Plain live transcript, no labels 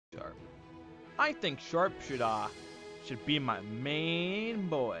Sharp. I think Sharp should be my main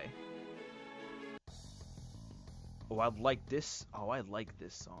boy. Oh, I like this. Oh, I like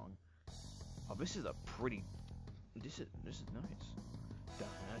this song. Oh, this is a pretty. This is nice.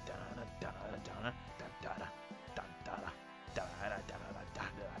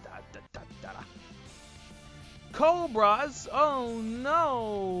 Cobras! Oh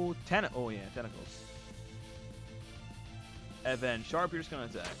no! Oh yeah, tentacles. And then Sharp, you're just gonna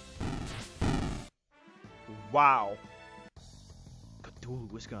attack. Wow.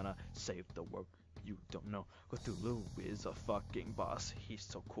 Cthulhu is gonna save the world. You don't know. Cthulhu is a fucking boss. He's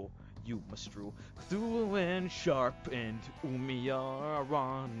so cool. You must rule. Cthulhu and Sharp and Umi are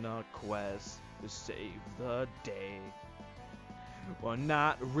on a quest to save the day. Well,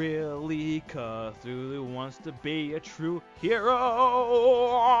 not really. Cthulhu wants to be a true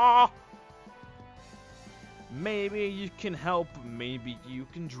hero. Maybe you can help, maybe you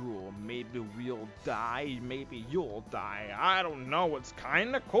can drool, maybe we'll die, maybe you'll die. I don't know, it's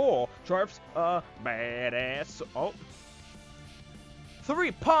kinda cool. Sharp's a badass. Oh.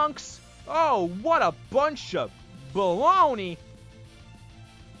 3 punks? Oh, what a bunch of baloney.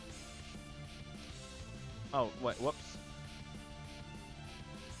 Oh, wait, whoops.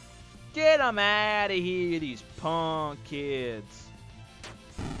 Get them out of here, these punk kids.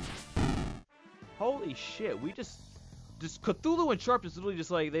 Holy shit, we just Cthulhu and Sharp is literally just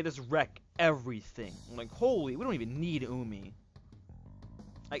like, they just wreck everything. Like, holy, we don't even need Umi.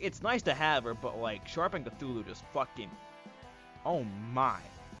 Like, it's nice to have her, but like, Sharp and Cthulhu just fucking, oh my.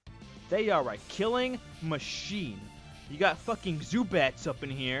 They are a killing machine. You got fucking Zubats up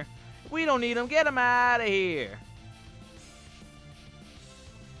in here. We don't need them, get them out of here.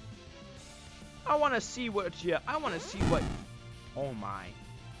 I wanna see what, oh my.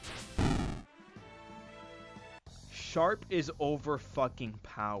 Sharp is over fucking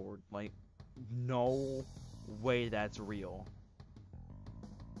powered. Like, no way that's real.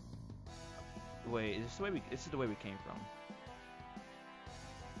 Wait, this is the way we came from.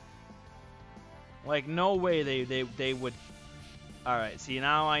 Like, no way they would. Alright, see,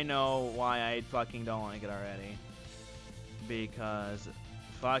 now I know why I fucking don't like it already. Because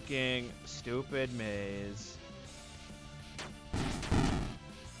fucking stupid maze.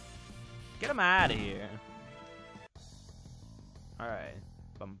 Get him out of here. Alright.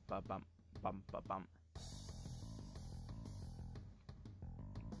 Bum bum bum bum bum bum.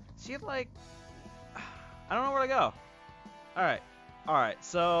 See, like, I don't know where to go. Alright. Alright,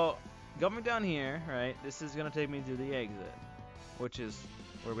 so going down here, right, this is gonna take me to the exit, which is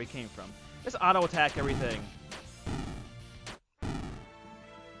where we came from. Let's auto attack everything.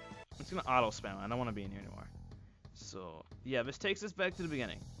 It's gonna auto spam. I don't wanna be in here anymore. So yeah, this takes us back to the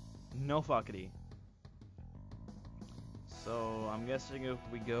beginning. No fuckity. So, I'm guessing if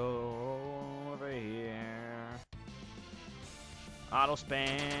we go over here... Auto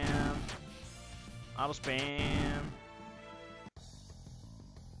spam! Auto spam!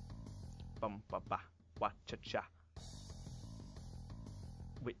 Bum ba ba, wa cha cha.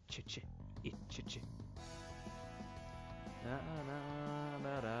 Wit cha cha, it cha cha. Da da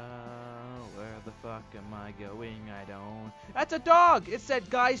da da. Where the fuck am I going? I don't... That's a dog! It said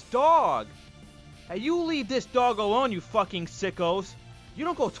guy's dog! Hey, you leave this dog alone, you fucking sickos. You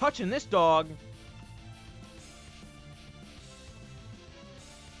don't go touching this dog.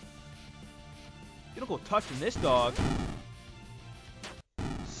 You don't go touching this dog.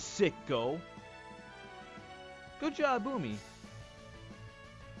 Sicko. Good job, Boomy.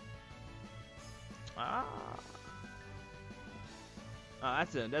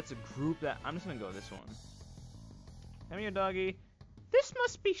 That's a group that... I'm just gonna go this one. Come here, doggy. This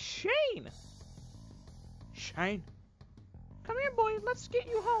must be Shane. Shane, come here, boy. Let's get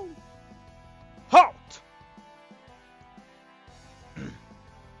you home. Halt!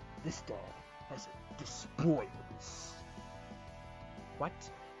 This dog has despoiled this. What?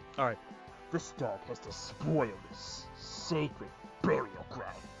 Alright, this dog has despoiled this sacred burial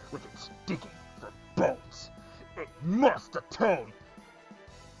ground with its digging for bones. It must atone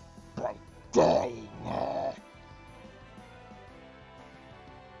by dying.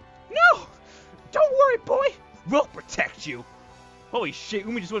 No! Don't worry, boy! We'll protect you! Holy shit,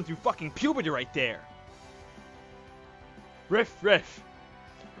 Umi just went through fucking puberty right there! Riff.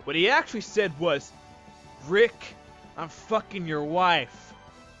 What he actually said was, Rick, I'm fucking your wife.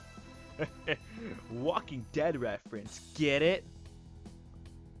 Walking Dead reference, get it?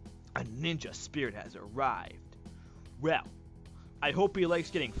 A ninja spirit has arrived. Well, I hope he likes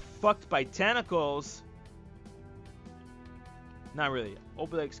getting fucked by tentacles. Not really. Hope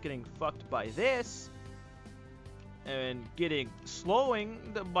he likes getting fucked by this. and getting slowing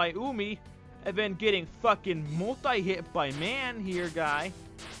by Umi, and then getting fucking multi-hit by man here, guy.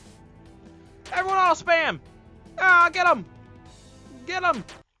 Everyone all spam! Ah, get him! Get him!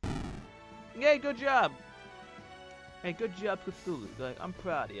 Yay, good job. Hey, good job, Cthulhu. Like, I'm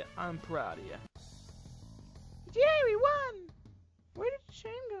proud of you. I'm proud of you. Yay, we won! Where did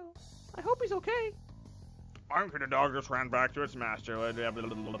Shane go? I hope he's okay. I'm sure the dog just ran back to its master.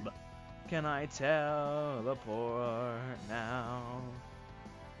 Can I teleport now?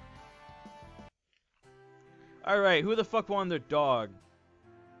 Alright, who the fuck won their dog?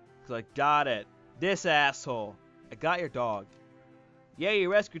 Cause I got it. This asshole. I got your dog. Yay,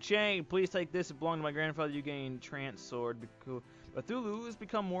 you rescue Chain. Please take this. It belonged to my grandfather. You gain Trance Sword. Cthulhu has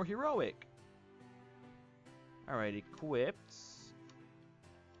become more heroic. Alright, equipped.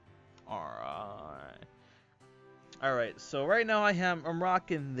 Alright. Alright, so right now I'm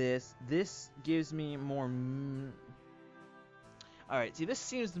rocking this. This gives me more... Alright, see, this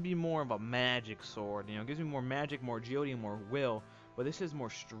seems to be more of a magic sword. You know, it gives me more magic, more agility, and more will. But this is more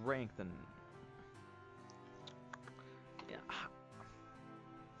strength and... Yeah.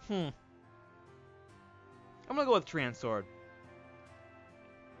 I'm gonna go with Trance Sword.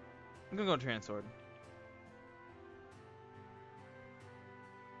 I'm gonna go with Trance Sword.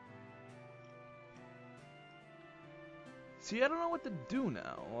 See, I don't know what to do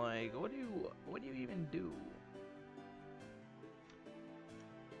now. Like, what do you even do?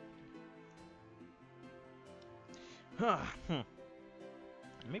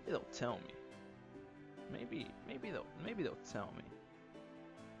 Maybe they'll tell me. Maybe they'll tell me.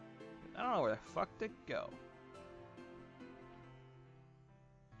 I don't know where the fuck to go.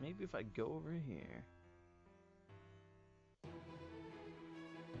 Maybe if I go over here.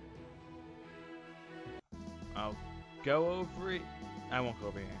 I'll go over it. I won't go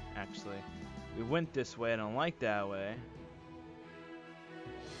over here, actually. We went this way. I don't like that way.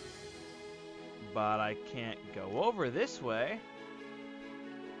 But I can't go over this way.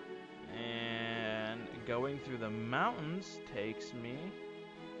 And going through the mountains takes me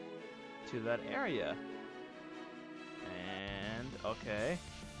to that area. And, okay.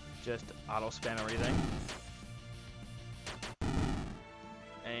 Just auto spam everything.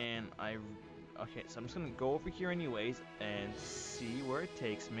 And okay, so I'm just gonna go over here anyways and see where it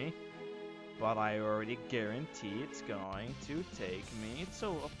takes me. But I already guarantee it's going to take me to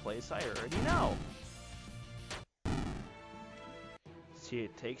a place I already know. See,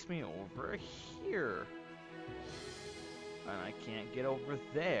 it takes me over here. And I can't get over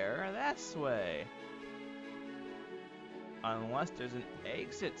there this way. Unless there's an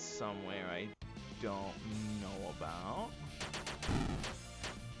exit somewhere I don't know about.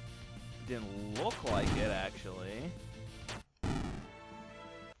 Didn't look like it, actually.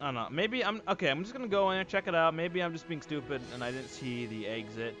 I don't know. Maybe I'm... Okay, I'm just gonna go in and check it out. Maybe I'm just being stupid and I didn't see the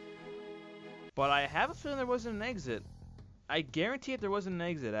exit. But I have a feeling there wasn't an exit. I guarantee it there wasn't an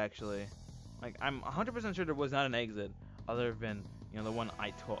exit, actually. Like, I'm 100% sure there was not an exit. Other than, you know, the one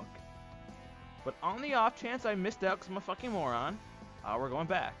I took. But on the off chance I missed out because I'm a fucking moron, we're going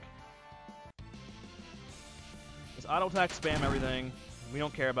back. Just auto attack, spam everything. We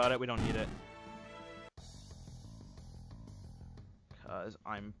don't care about it. We don't need it. Because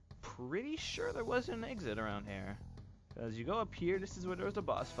I'm pretty sure there wasn't an exit around here. Because you go up here, this is where there was the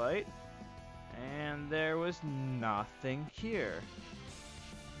boss fight. And there was nothing here.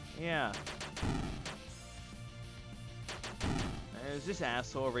 Yeah. There's this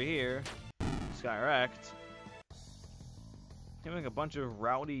asshole over here. Just got wrecked. Seems like a bunch of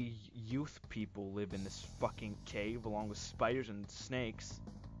rowdy youth people live in this fucking cave along with spiders and snakes.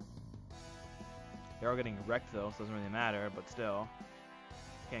 They're all getting wrecked though, so it doesn't really matter, but still.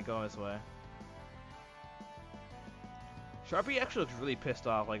 Can't go this way. Sharpie actually looks really pissed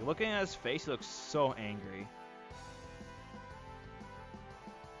off. Like, looking at his face, he looks so angry.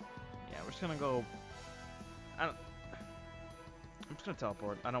 Yeah, we're just gonna go... I'm just gonna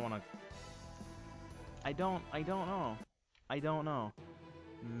teleport. I don't wanna... I don't know. I don't know.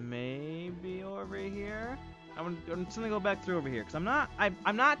 Maybe over here? I'm just gonna go back through over here, because I'm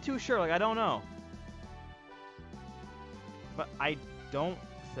not too sure. Like, I don't know. But I don't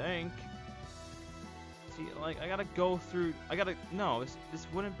think... See, like, I gotta go through... No, this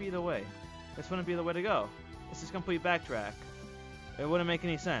wouldn't be the way. This wouldn't be the way to go. This is complete backtrack. It wouldn't make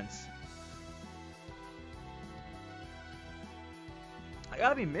any sense. I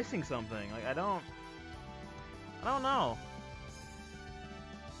gotta be missing something. Like, I don't know.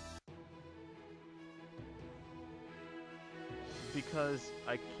 Because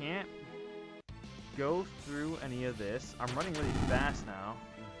I can't go through any of this. I'm running really fast now.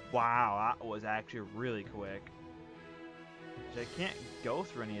 Wow, that was actually really quick. I can't go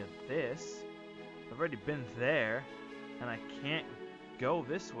through any of this. I've already been there, and I can't go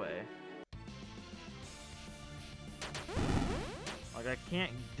this way. Like, I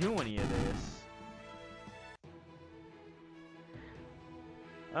can't do any of this.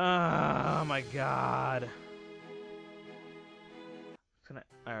 Oh my god.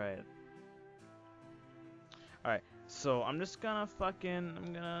 Alright. Alright, so I'm just gonna fucking,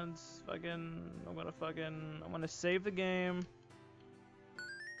 I'm gonna save the game.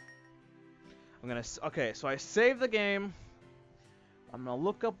 Okay, so I saved the game. I'm gonna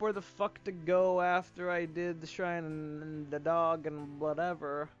look up where the fuck to go after I did the shrine and the dog and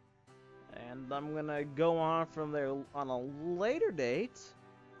whatever. And I'm gonna go on from there on a later date.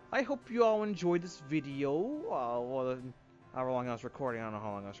 I hope you all enjoyed this video. Well, however long I was recording, I don't know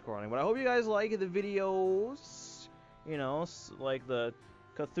how long I was recording, but I hope you guys like the videos. You know, like the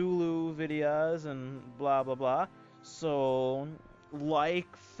Cthulhu videos and blah blah blah. So,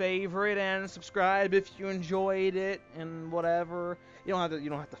 like, favorite, and subscribe if you enjoyed it and whatever. You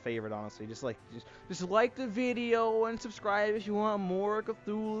don't have to favorite, honestly. Just like the video and subscribe if you want more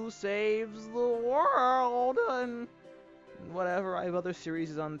Cthulhu Saves the World and whatever. I have other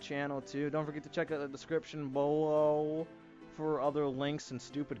series on the channel too. Don't forget to check out the description below for other links and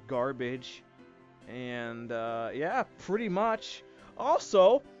stupid garbage. And yeah, pretty much.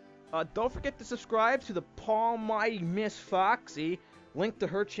 Also, don't forget to subscribe to the Palm Mighty Miss Foxy. Link to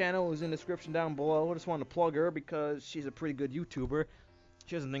her channel is in the description down below. I just wanted to plug her because she's a pretty good YouTuber.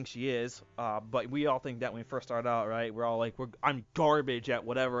 She doesn't think she is, but we all think that when we first start out, right? We're all like, I'm garbage at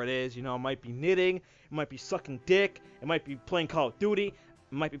whatever it is. You know, it might be knitting, it might be sucking dick, it might be playing Call of Duty, it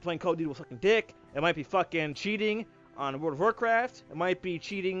might be playing Call of Duty with sucking dick, it might be fucking cheating on World of Warcraft, it might be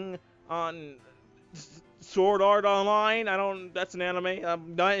cheating on Sword Art Online. That's an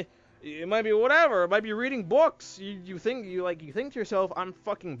anime. It might be whatever. It might be reading books. You think to yourself, I'm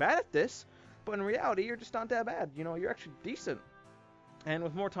fucking bad at this, but in reality, you're just not that bad. You know, you're actually decent. And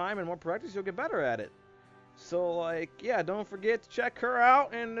with more time and more practice, you'll get better at it. So, like, yeah, don't forget to check her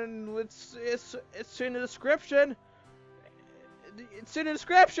out, and it's in the description. It's in the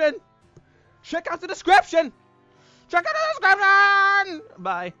description. Check out the description. Check out the description.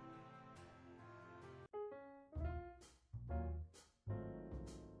 Bye.